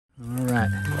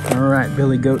All right,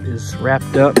 Billy Goat is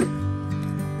wrapped up.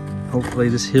 Hopefully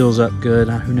this heals up good.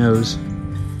 Who knows?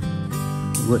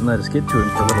 He wouldn't let us get to him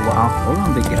for a little while. Hold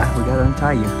on, big guy. We gotta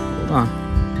untie you. Hold on.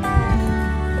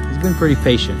 He's been pretty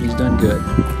patient. He's done good.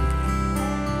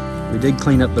 We did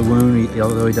clean up the wound,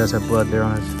 although he does have blood there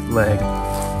on his leg,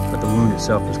 but the wound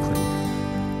itself is clean.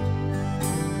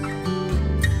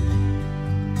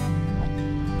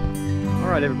 All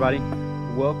right, everybody.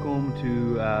 Welcome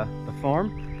to the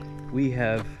farm. We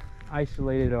have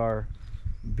isolated our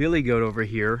Billy Goat over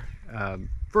here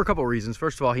for a couple of reasons.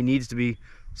 First of all, he needs to be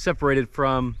separated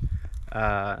from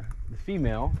the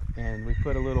female, and we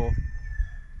put a little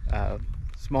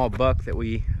small buck that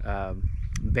we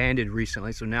banded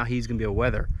recently, so now he's gonna be a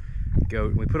wether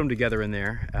goat. We put them together in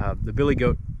there. The Billy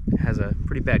Goat has a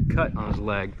pretty bad cut on his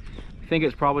leg. I think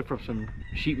it's probably from some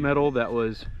sheet metal that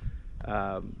was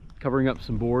covering up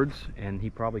some boards, and he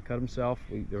probably cut himself.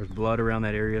 There was blood around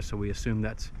that area, so we assume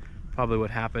that's probably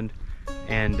what happened.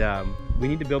 And we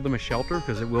need to build them a shelter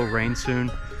because it will rain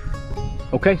soon.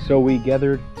 Okay, so we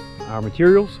gathered our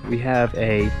materials. We have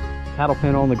a cattle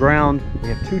pen on the ground. We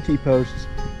have 2 T-posts,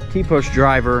 T-post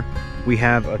driver. We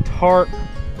have a tarp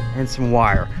and some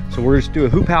wire. So we're just do a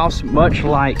hoop house, much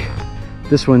like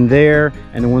this one there,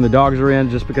 and the one the dogs are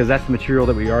in, just because that's the material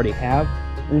that we already have.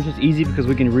 And it's just easy because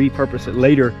we can repurpose it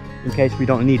later in case we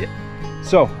don't need it.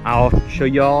 So I'll show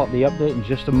y'all the update in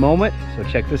just a moment. So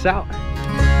check this out.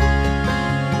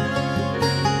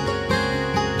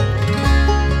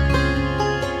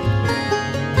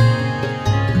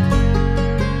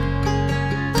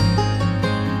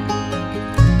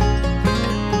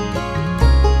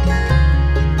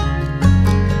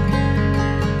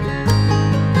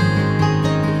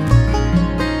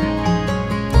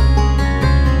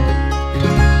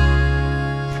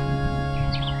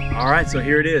 All right, so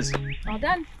here it is. All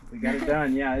done. We got it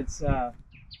done. Yeah, it's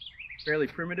fairly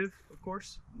primitive, of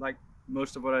course, like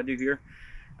most of what I do here.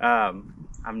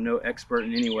 I'm no expert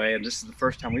in any way, and this is the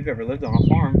first time we've ever lived on a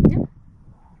farm. Yep.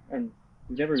 And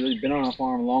we've never really been on a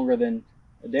farm longer than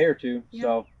a day or two. Yep.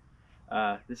 So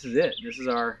this is it. This is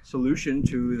our solution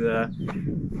to the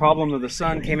problem of the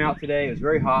sun came out today. It was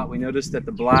very hot. We noticed that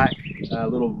the black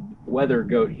little weather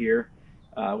goat here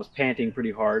was panting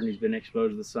pretty hard, and he's been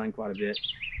exposed to the sun quite a bit.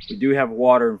 We do have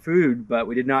water and food, but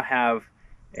we did not have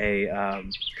a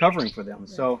covering for them.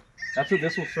 So that's what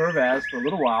this will serve as for a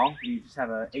little while. You just have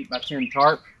a 8x10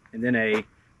 tarp, and then a,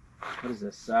 what is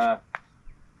this,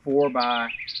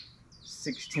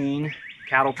 4x16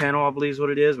 cattle panel, I believe is what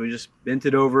it is. We just bent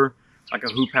it over like a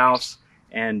hoop house,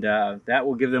 and that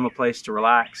will give them a place to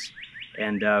relax.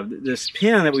 And this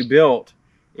pen that we built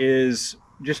is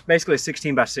just basically a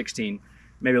 16x16,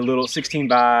 maybe a little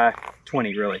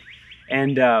 16x20 really.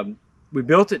 And we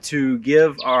built it to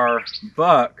give our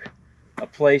buck a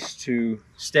place to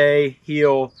stay,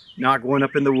 heal, not going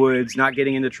up in the woods, not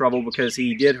getting into trouble, because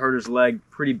he did hurt his leg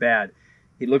pretty bad.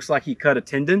 He looks like he cut a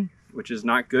tendon, which is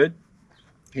not good.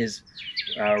 His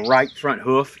right front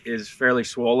hoof is fairly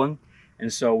swollen,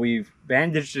 and so we've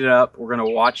bandaged it up. We're gonna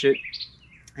watch it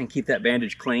and keep that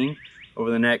bandage clean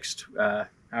over the next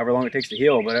however long it takes to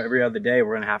heal, but every other day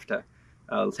we're gonna have to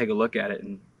take a look at it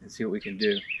and see what we can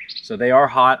do. So they are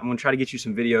hot. I'm gonna try to get you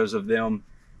some videos of them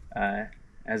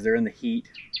as they're in the heat.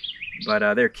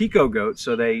 But they're Kiko goats,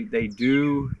 so they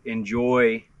do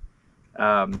enjoy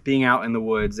being out in the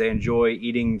woods. They enjoy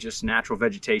eating just natural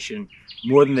vegetation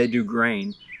more than they do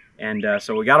grain. And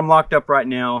so we got them locked up right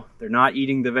now. They're not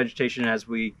eating the vegetation as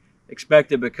we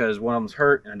expected because one of them's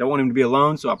hurt, and I don't want him to be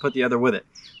alone, so I put the other with it.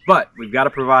 But we've got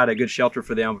to provide a good shelter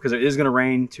for them because it is gonna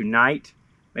rain tonight,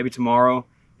 maybe tomorrow.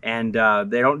 And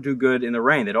they don't do good in the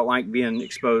rain. They don't like being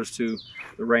exposed to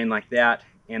the rain like that,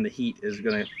 and the heat is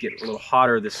going to get a little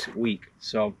hotter this week.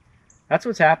 So that's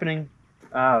what's happening.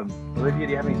 Olivia,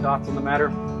 do you have any thoughts on the matter?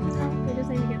 They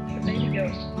just need to get the baby goat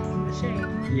in the shade.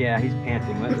 Yeah, he's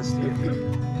panting.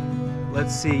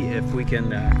 Let's see if we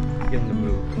can get him to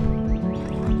move.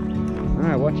 All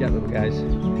right, watch out, little guys.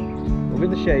 Move in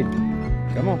the shade.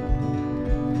 Come on.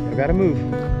 You gotta move.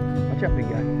 Watch out, big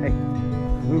guy. Hey,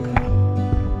 move.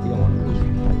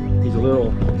 He's a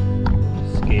little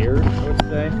scared, I would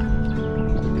say,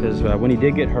 because when he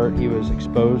did get hurt, he was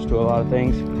exposed to a lot of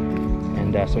things,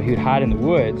 and so he would hide in the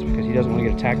woods because he doesn't want to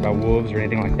get attacked by wolves or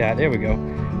anything like that. There we go.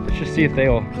 Let's just see if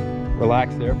they'll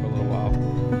relax there for a little while.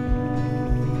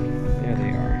 There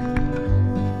they are.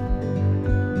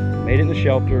 Made it in the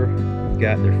shelter. We've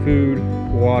got their food,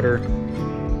 water,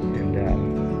 and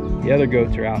the other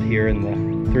goats are out here in the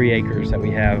 3 acres that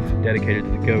we have dedicated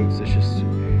to the goats. It's just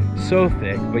so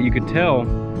thick, but you could tell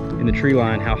in the tree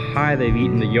line how high they've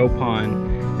eaten the yopon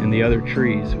and the other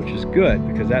trees, which is good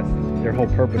because that's their whole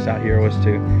purpose out here was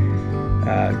to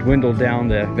dwindle down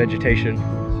the vegetation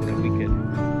so that we could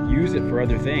use it for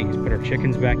other things. Put our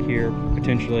chickens back here,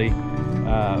 potentially,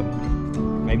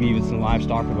 maybe even some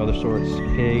livestock of other sorts,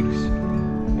 pigs,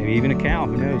 maybe even a cow,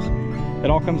 who knows. It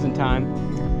all comes in time.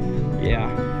 Yeah.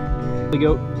 The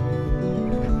goat.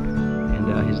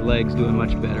 And his leg's doing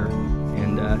much better.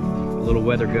 And a little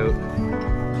weather goat,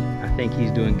 I think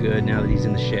he's doing good now that he's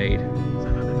in the shade.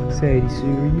 Sadie Sue,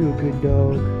 are you a good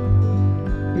dog?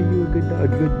 Are you a good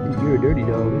dog? You're a dirty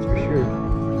dog, that's for sure.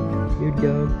 You're a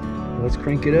dog. Let's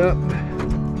crank it up.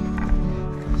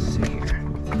 Let's see here.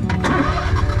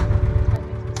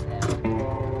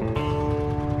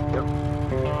 Yep.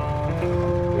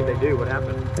 What did they do? What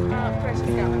happened? Precious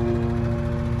got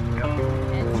him. Yep.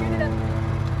 And shoot it up.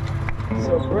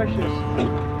 So Precious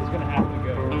is going to have to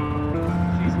go.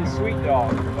 She's a sweet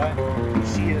dog, but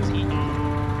she has eaten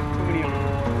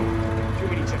too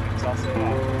many chickens, I'll say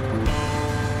that.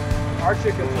 Our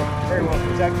chickens are very well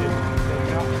protected.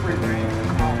 They're not free range,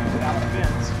 without a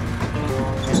fence.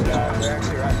 And they're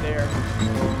actually right there.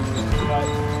 But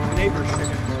the neighbor's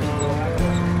chickens will have to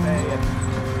pay and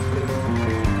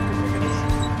chickens.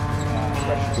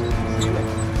 Precious is stealing.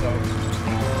 So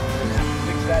we're going to have to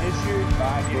fix that issue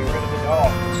by getting rid of the dog.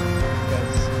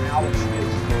 Because now that she has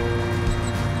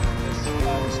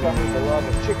discovered the love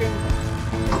of chicken,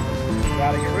 we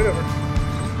got to get rid of her.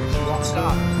 She won't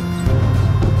stop.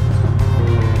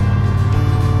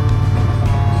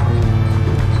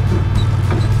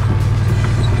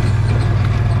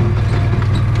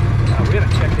 We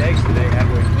haven't checked eggs today, have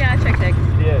we? Yeah, I checked eggs.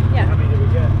 You did? Yeah. How many did we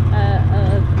get?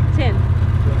 10.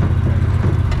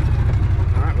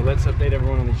 Alright, well let's update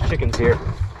everyone on these chickens here.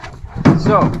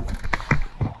 So,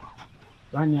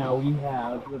 right now we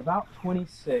have about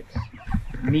 26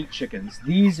 meat chickens.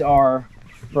 These are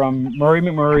from Murray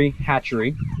McMurray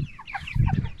Hatchery.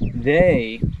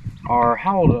 They are,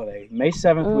 how old are they? May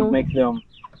 7th would make them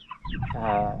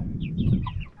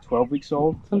 12 weeks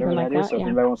old, whatever like that is, that, so if yeah.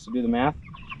 anybody wants to do the math.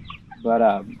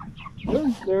 But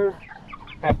they're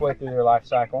halfway through their life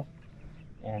cycle,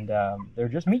 and they're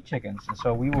just meat chickens. And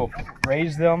so we will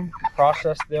raise them,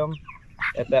 process them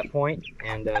at that point,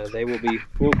 and they will be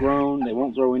full grown. They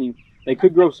won't grow any. They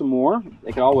could grow some more.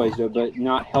 They could always do, but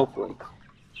not healthily.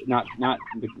 Not.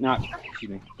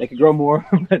 Excuse me. They could grow more,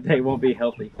 but they won't be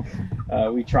healthy.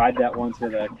 We tried that once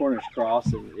with a Cornish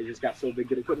cross, and it just got so big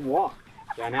that it couldn't walk.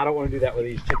 And I don't want to do that with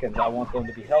these chickens. I want them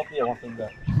to be healthy. I want them to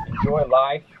enjoy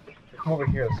life. Come over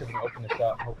here. Let's see if we can open this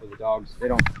up. Hopefully the dogs, they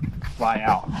don't fly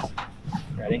out.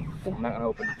 Ready? I'm not going to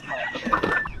open it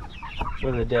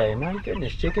for the day. My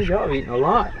goodness, chickens, y'all have eaten a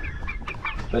lot.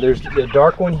 But there's the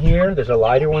dark one here. There's a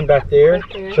lighter one back there.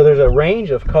 Okay. So there's a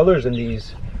range of colors in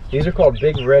these. These are called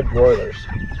Big Red Broilers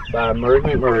by Murray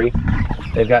McMurray.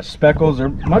 They've got speckles. They're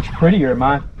much prettier in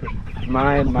my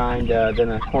mind than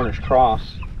a Cornish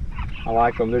cross. I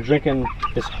like them. They're drinking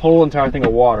this whole entire thing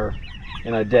of water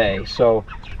in a day. So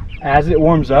as it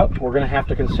warms up, we're going to have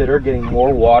to consider getting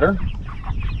more water,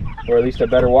 or at least a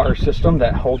better water system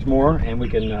that holds more, and we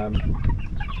can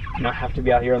not have to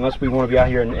be out here unless we want to be out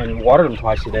here and water them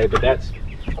twice a day. But that's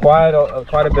quite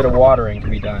a bit of watering to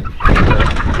be done.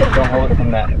 So don't hold it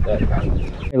from that.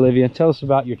 Hey, Olivia, tell us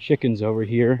about your chickens over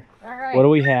here. All right. What do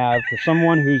we have? For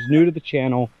someone who's new to the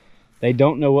channel, they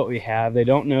don't know what we have. They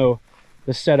don't know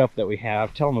the setup that we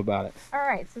have. Tell them about it. All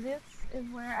right, so this is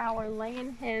where our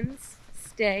laying hens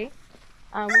stay.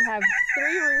 We have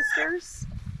 3 roosters.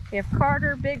 We have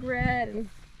Carter, Big Red, and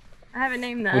I haven't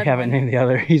named the other We haven't one. named the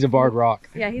other. He's a barred rock.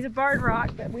 Yeah, he's a barred rock,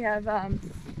 but we have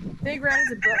Big Red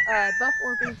is a Buff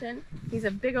Orpington. He's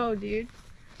a big old dude.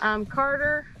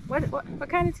 Carter, what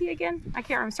kind is he again? I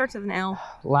can't remember. Starts with an L.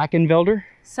 Lackenvelder?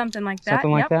 Something like that.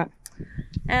 Something like that?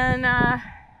 And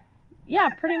yeah,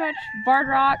 pretty much barred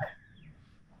rock,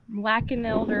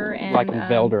 Lackenelder, and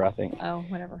Lackenvelder, I think. oh,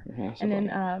 whatever. Yeah, And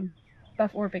then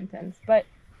Buff Orpingtons. But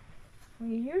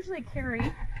we usually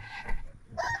carry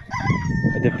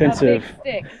a defensive a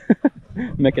big stick.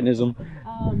 mechanism.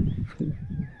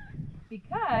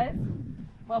 Because,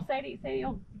 well, Sadie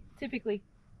will typically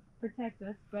protect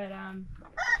us, but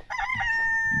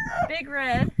Big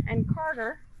Red and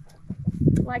Carter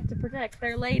like to protect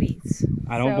their ladies.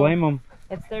 I don't So blame them.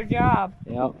 It's their job.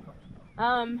 Yep.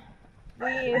 By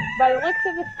the looks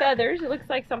of the feathers, it looks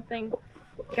like something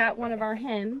got one of our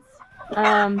hens.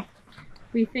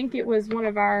 We think it was one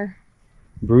of our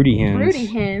Broody hens. broody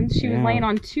hens. She was Yeah. laying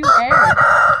on 2 eggs.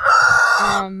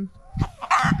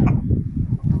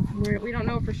 We don't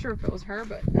know for sure if it was her,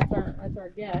 but that's our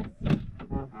guess.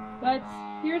 But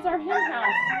here's our hen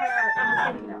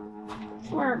house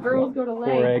where our girls go to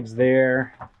lay. 4 eggs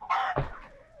there.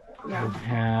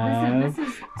 Yeah. This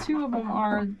is 2 of them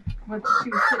are what she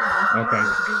was sitting on. Okay.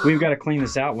 We've got to clean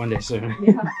this out one day soon.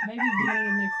 Yeah, maybe beginning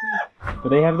of next week. But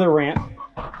they have the ramp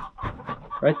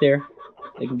right there.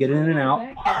 They can get in and out.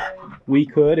 We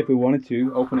could, if we wanted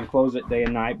to, open and close it day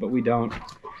and night, but we don't.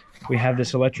 We have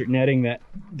this electric netting that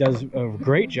does a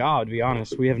great job, to be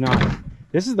honest. We have not.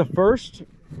 This is the first,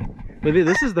 Livia,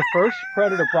 this is the first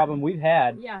predator problem we've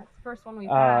had. Yeah, it's the first one we've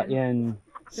had.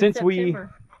 Since we,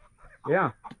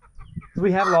 yeah.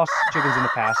 We have lost chickens in the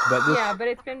past, but this, yeah, but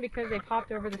it's been because they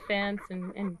popped over the fence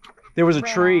and there was a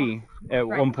tree at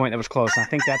one point that was close. I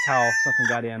think that's how something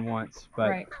got in once.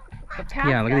 But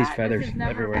yeah, look at these feathers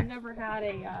everywhere. I've never had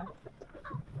a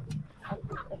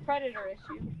predator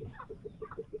issue.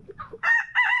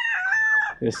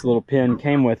 This little pen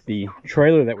came with the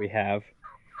trailer that we have,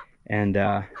 and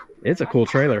it's a cool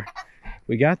trailer.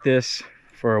 We got this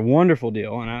for a wonderful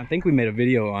deal, and I think we made a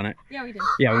video on it. Yeah, we did.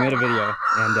 Yeah, we made a video,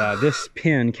 and this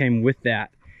pin came with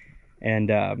that. And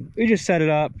we just set it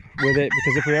up with it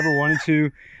because if we ever wanted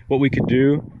to, what we could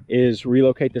do is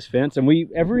relocate this fence. And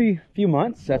every few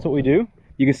months, that's what we do.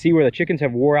 You can see where the chickens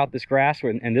have wore out this grass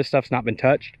and this stuff's not been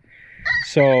touched.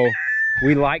 So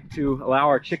we like to allow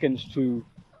our chickens to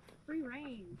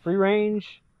free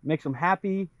range, makes them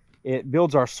happy. It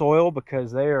builds our soil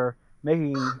because they are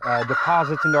making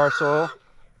deposits into our soil,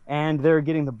 and they're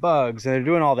getting the bugs and they're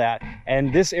doing all that.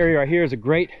 And this area right here is a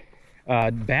great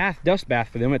dust bath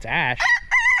for them. It's ash.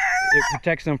 It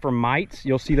protects them from mites.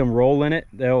 You'll see them roll in it.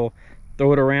 They'll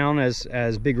throw it around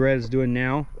as Big Red is doing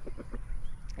now,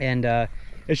 and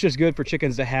it's just good for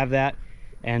chickens to have that.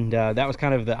 And that was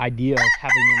kind of the idea of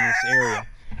having them in this area.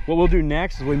 What we'll do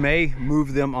next is we may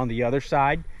move them on the other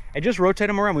side and just rotate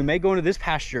them around. We may go into this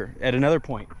pasture at another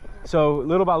point. So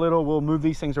little by little, we'll move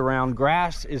these things around.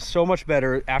 Grass is so much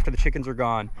better after the chickens are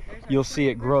gone. You'll see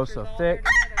it grow so thick.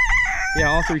 Yeah,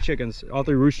 all 3 chickens, all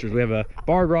 3 roosters. We have a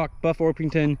Barred Rock, Buff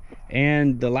Orpington,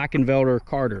 and the Lackenfelder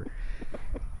Carter.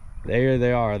 There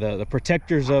they are, the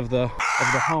protectors of the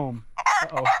home.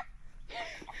 Uh-oh.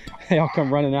 They all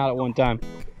come running out at one time.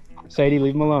 Sadie,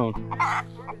 leave them alone.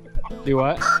 Do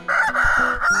what?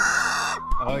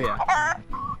 Oh yeah.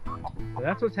 So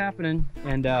that's what's happening,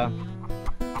 and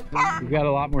we've got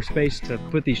a lot more space to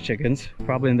put these chickens.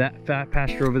 Probably in that fat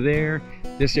pasture over there,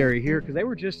 this area here, because they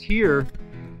were just here.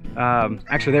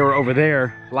 Actually, they were over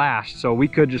there last, so we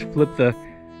could just flip the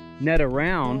net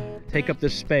around, take up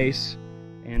this space,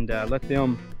 and let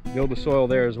them build the soil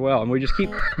there as well. And we just keep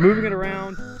moving it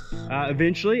around.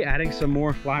 Eventually, adding some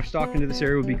more livestock into this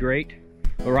area would be great.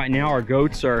 But right now, our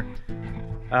goats are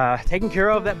taking care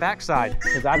of that backside,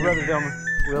 because I'd rather them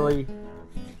really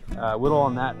whittle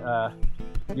on that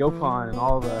yopon and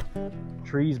all the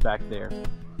trees back there.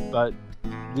 But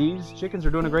these chickens are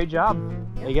doing a great job.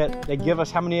 They give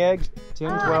us how many eggs? 10,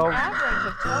 12? An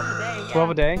average of 12 a day. Yeah. 12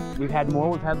 a day. We've had more,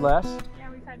 we've had less.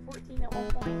 Yeah, we've had 14 at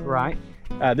one point. Right.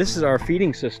 This is our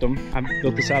feeding system. I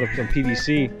built this out of some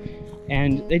PVC,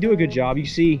 and they do a good job. You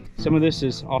see some of this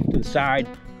is off to the side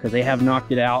because they have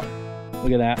knocked it out.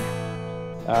 Look at that.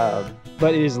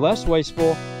 But it is less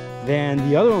wasteful than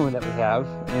the other one that we have.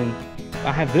 And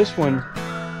I have this one,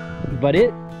 but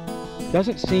it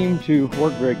doesn't seem to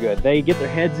work very good. They get their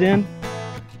heads in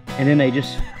and then they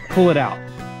just pull it out.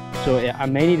 So I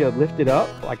may need to lift it up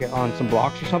like on some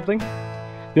blocks or something.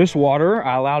 This water,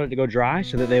 I allowed it to go dry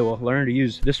so that they will learn to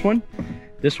use this one.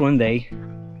 This one, they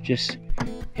just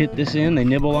hit this in, they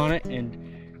nibble on it,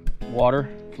 and water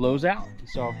flows out.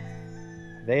 So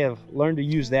they have learned to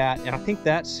use that, and I think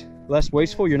that's less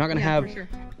wasteful. You're not going to have for sure.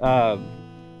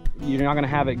 You're not going to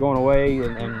have it going away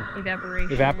and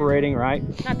evaporating, right?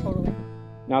 Not totally.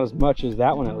 Not as much as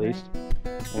that one, at least.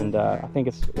 And I think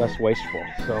it's less wasteful.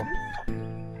 So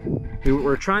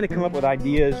we're trying to come up with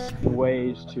ideas and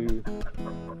ways to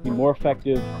be more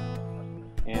effective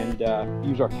and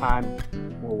use our time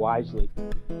more wisely.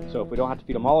 So if we don't have to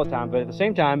feed them all the time, but at the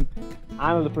same time,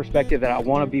 I'm of the perspective that I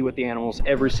want to be with the animals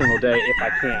every single day if I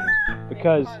can,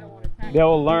 because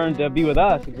they'll learn to be with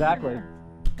us. Exactly.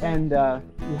 And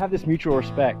you have this mutual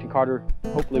respect, and Carter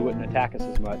hopefully wouldn't attack us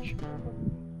as much.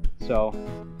 So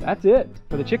that's it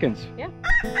for the chickens. Yeah.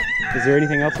 Is there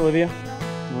anything else, Olivia?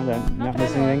 No, not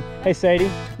missing anything. Hey Sadie,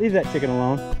 leave that chicken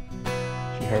alone.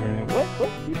 She hurting me.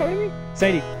 What? You hurting me?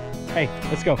 Sadie, hey,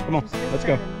 let's go. Come on, let's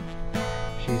go.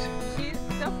 She's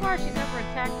so far she's never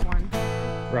attacked one.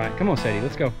 Right. Come on, Sadie,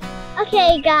 let's go.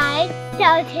 Okay, guys.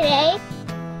 So today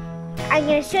I'm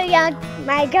gonna show y'all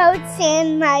my goats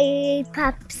and my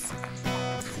pups.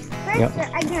 First,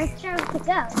 I'm gonna start with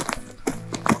the goats.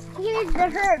 Here's the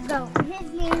herd goat.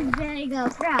 His name is Billy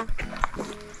Goat Rock.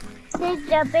 This is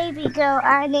the baby goat.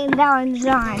 I named that one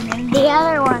John. And the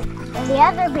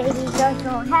other baby goat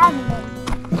don't have a name.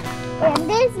 And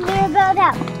this little girl,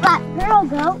 that black girl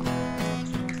goat.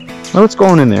 Oh, what's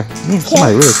going in there? Man,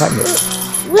 somebody really tightened it.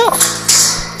 Look.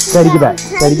 Daddy, get back.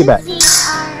 Daddy, get back. You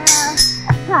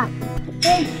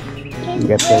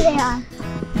got where they are.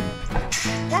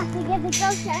 That's to get the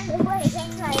goats out of the way.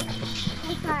 That's right.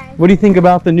 That's right. What do you think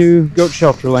about the new goat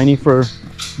shelter, Lainey, for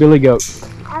Billy Goat?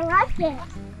 I like it.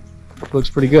 Looks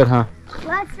pretty good, huh?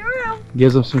 Lots of room.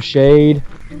 Gives them some shade.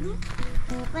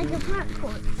 Like a front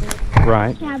porch.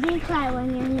 Right. Now be quiet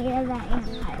when you're near that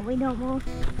ant. We don't want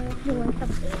doing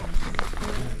something.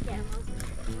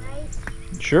 Right?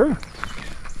 Sure.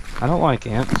 I don't like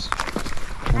ants.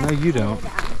 I know you don't.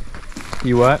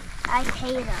 You what? I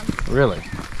hate them. Really?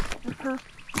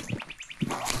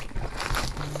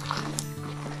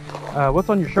 What's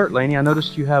on your shirt, Lainey? I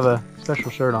noticed you have a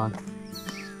special shirt on.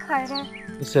 Carter.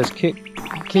 It says kick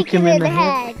him in the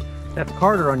head. That's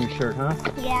Carter on your shirt, huh?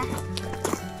 Yeah.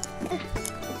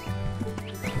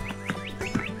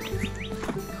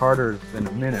 Carter's been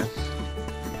a menace.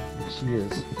 She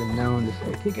has been known to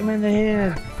say, kick him in the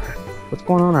head. What's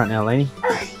going on right now, Lainey?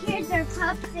 Here's our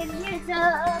pups and here's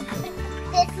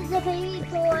this is a baby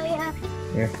boy.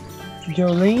 Here.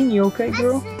 Jolene, you okay,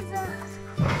 girl? This is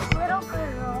a little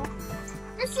girl.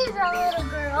 This is a little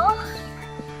girl.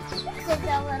 This is a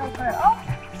little girl.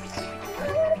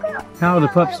 How are the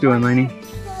pups doing, Lainey?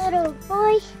 Little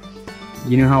boy.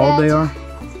 You know how old they are?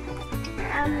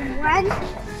 One.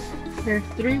 They're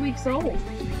 3 weeks old.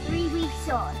 3 weeks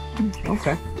old.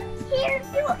 Okay.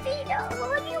 Here's your feet.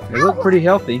 They look pretty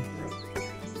healthy.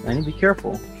 Lainey, be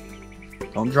careful.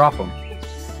 Don't drop them.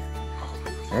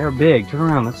 They're big. Turn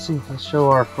around. Let's see. Let's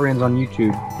show our friends on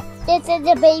YouTube. This is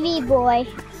a baby boy.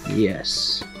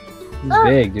 Yes. He's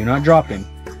big. Do not drop him.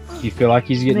 Do you feel like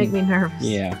he's getting... Make me nervous.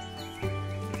 Yeah.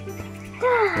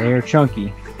 They're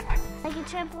chunky. Like a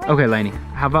trampoline? Okay, Lainey.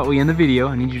 How about we end the video?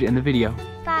 I need you to end the video.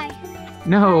 Bye.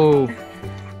 No.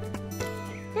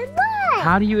 Goodbye.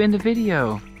 How do you end the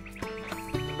video?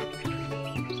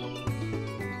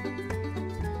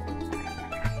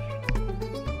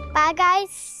 Bye,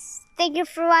 guys. Thank you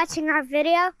for watching our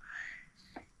video.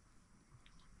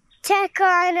 Check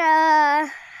on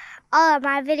all of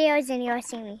my videos and you'll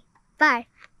see me. Bye.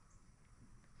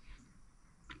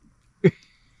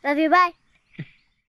 Love you. Bye.